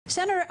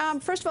Senator,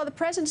 first of all, the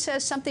president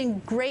says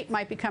something great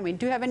might be coming.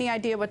 Do you have any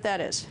idea what that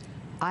is?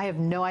 I have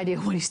no idea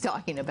what he's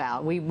talking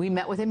about. We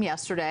met with him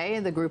yesterday,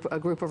 a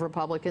group of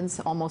Republicans,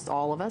 almost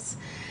all of us,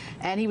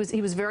 and he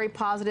was very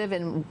positive,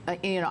 and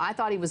I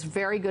thought he was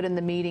very good in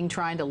the meeting,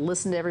 trying to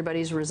listen to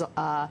everybody's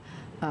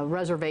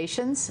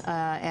reservations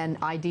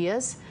and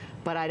ideas.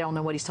 But I don't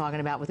know what he's talking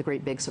about with a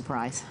great big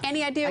surprise.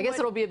 Any idea? I guess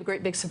it'll be a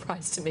great big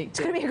surprise to me, too. It's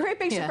going to be a great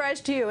big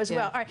surprise to you as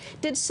well. All right.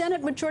 Did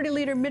Senate Majority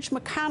Leader Mitch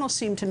McConnell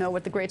seem to know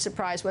what the great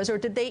surprise was, or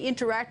did they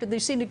interact? Did they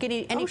seem to get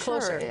any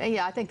closer? Sure.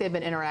 Yeah, I think they've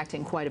been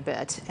interacting quite a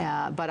bit,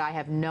 but I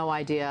have no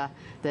idea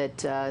that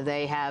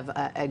they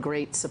have a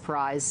great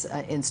surprise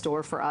in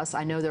store for us.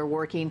 I know they're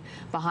working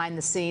behind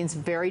the scenes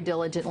very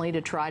diligently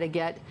to try to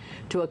get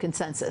to a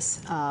consensus,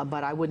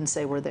 but I wouldn't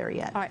say we're there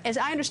yet. All right. As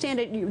I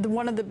understand it,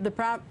 one of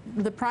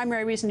the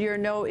primary reason you're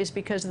no is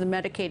because of the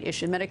Medicaid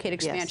issue, Medicaid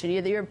expansion.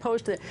 Yes. You're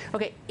opposed to it.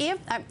 Okay,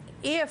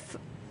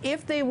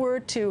 if they were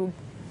to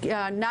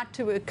not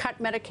to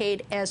cut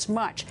Medicaid as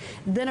much,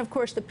 then of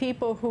course the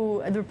people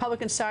who, the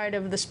Republican side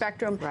of the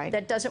spectrum,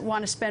 that doesn't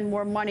want to spend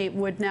more money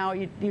would now,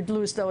 you'd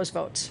lose those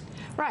votes.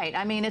 Right.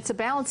 I mean, it's a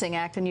balancing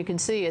act, and you can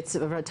see it's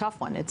a tough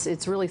one.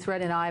 It's really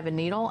thread in eye of a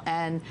needle,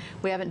 and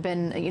we haven't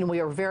been, we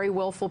are very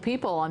willful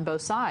people on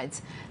both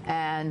sides.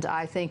 And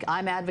I think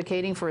I'm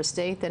advocating for a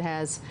state that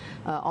has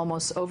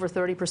almost over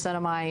 30%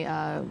 of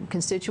my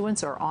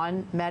constituents are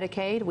on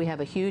Medicaid. We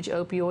have a huge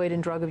opioid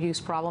and drug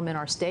abuse problem in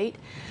our state.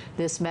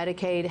 This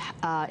Medicaid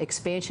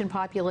expansion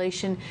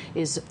population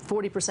is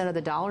 40% of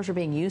the dollars are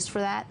being used for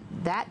that.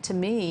 That, to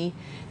me,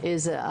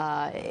 is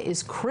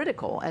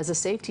critical as a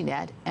safety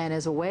net and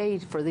as a way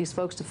for these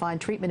folks to find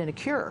treatment and a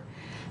cure.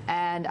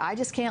 And I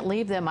just can't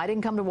leave them. I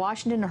didn't come to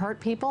Washington to hurt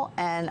people,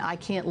 and I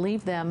can't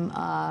leave them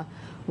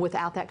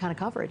without that kind of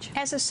coverage.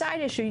 As a side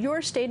issue,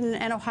 your state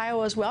and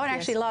Ohio as well, and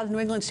actually a lot of the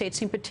New England states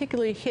seem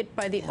particularly hit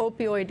by the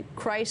opioid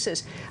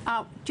crisis.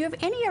 Do you have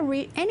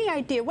any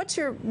idea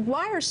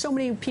why are so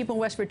many people in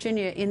West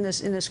Virginia in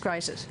this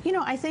crisis?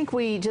 I think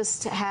we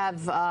just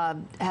have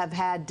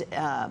had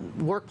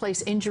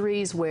workplace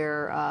injuries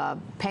where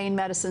pain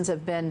medicines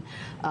have been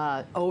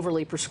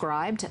overly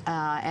prescribed,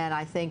 and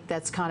I think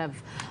that's kind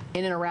of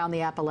in and around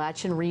the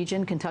Appalachian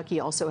region. Kentucky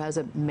also has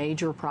a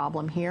major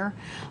problem here,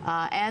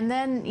 and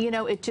then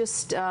it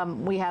just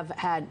we have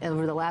had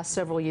over the last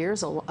several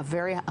years a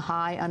very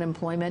high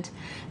unemployment,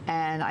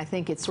 and I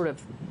think it's sort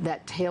of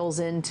that tails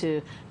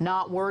into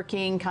not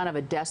working, kind of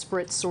a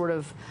desperate sort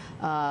of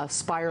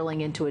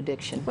spiraling into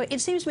addiction. Well, it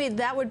seems to me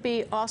that would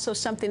be also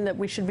something that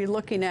we should be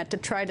looking at to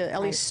try to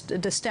at least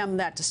to stem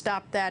that, to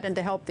stop that, and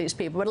to help these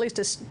people, but at least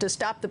to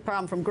stop the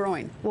problem from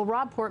growing. Well,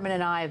 Rob Portman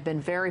and I have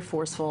been very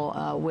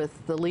forceful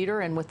with the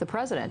leader and with the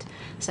president,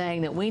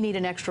 saying that we need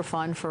an extra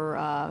fund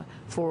for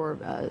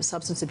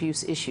substance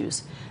abuse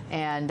issues,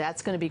 and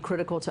that's going to be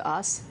critical to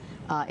us.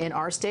 In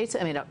our states,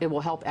 I mean, it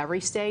will help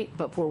every state,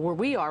 but for where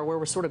we are, where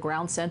we're sort of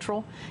ground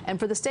central, and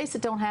for the states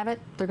that don't have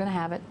it, they're going to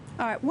have it.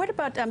 All right. What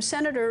about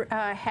Senator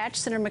Hatch,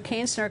 Senator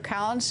McCain, Senator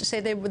Collins say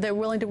they're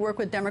willing to work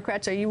with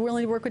Democrats? Are you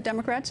willing to work with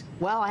Democrats?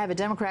 Well, I have a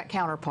Democrat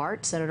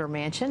counterpart, Senator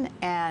Manchin,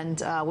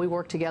 and we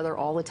work together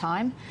all the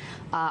time.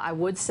 I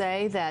would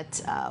say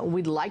that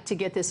we'd like to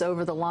get this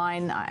over the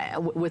line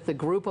with the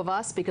group of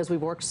us because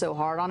we've worked so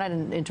hard on it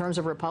in terms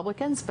of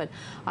Republicans, but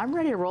I'm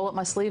ready to roll up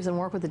my sleeves and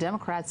work with the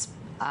Democrats.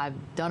 I've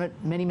done it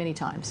many, many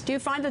times. Do you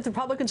find that the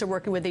Republicans are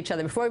working with each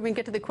other? Before we even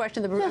get to the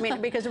question,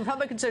 because the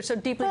Republicans are so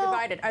deeply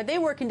divided, are they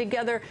working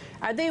together?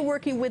 Are they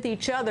working with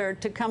each other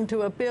to come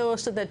to a bill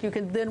so that you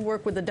can then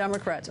work with the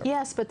Democrats?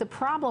 Yes, but the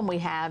problem we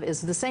have is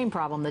the same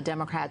problem the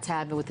Democrats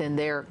have within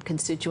their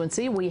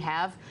constituency. We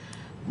have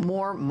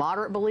more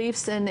moderate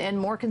beliefs and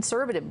more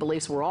conservative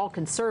beliefs. We're all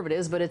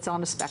conservatives, but it's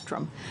on a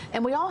spectrum.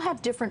 And we all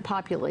have different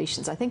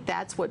populations. I think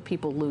that's what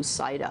people lose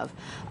sight of.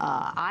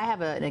 I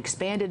have an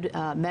expanded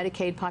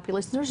Medicaid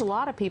population. There's a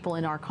lot of people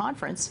in our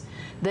conference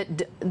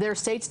that their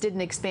states didn't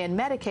expand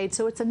Medicaid,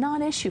 so it's a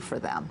non-issue for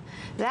them.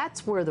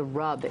 That's where the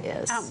rub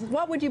is.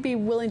 What would you be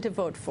willing to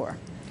vote for?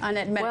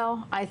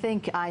 Well, I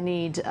think I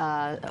need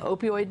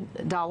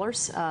opioid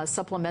dollars,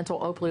 supplemental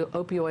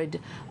opioid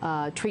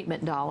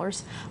treatment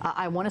dollars.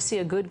 I want to see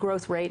a good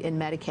growth rate in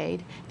Medicaid,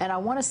 and I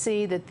want to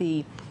see that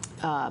the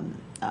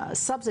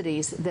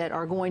subsidies that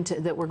we're going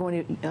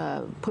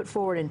to put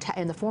forward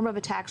in the form of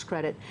a tax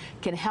credit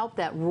can help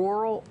that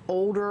rural,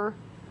 older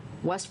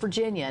West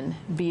Virginian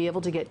be able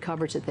to get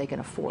coverage that they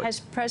can afford. Has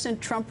President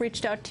Trump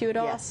reached out to you at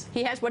all? Yes.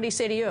 He has. What did he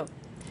say to you?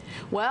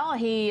 Well,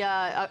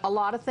 a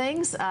lot of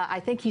things. I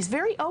think he's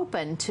very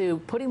open to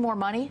putting more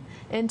money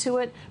into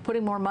it,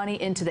 putting more money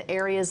into the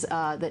areas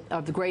of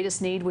the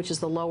greatest need, which is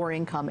the lower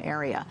income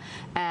area.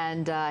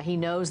 And he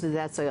knows that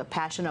that's a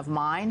passion of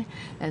mine.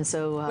 And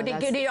so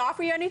did he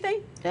offer you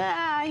anything?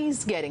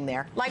 He's getting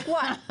there. Like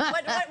what?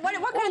 What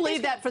kind we'll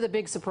leave that for the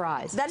big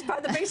surprise. That's part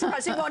of the big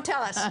surprise. He won't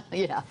tell us.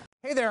 Yeah.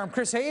 Hey there, I'm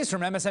Chris Hayes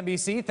from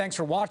MSNBC. Thanks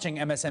for watching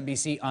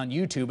MSNBC on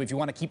YouTube. If you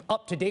want to keep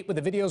up to date with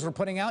the videos we're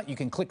putting out, you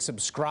can click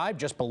subscribe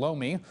just below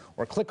me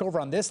or click over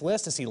on this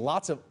list to see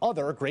lots of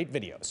other great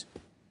videos.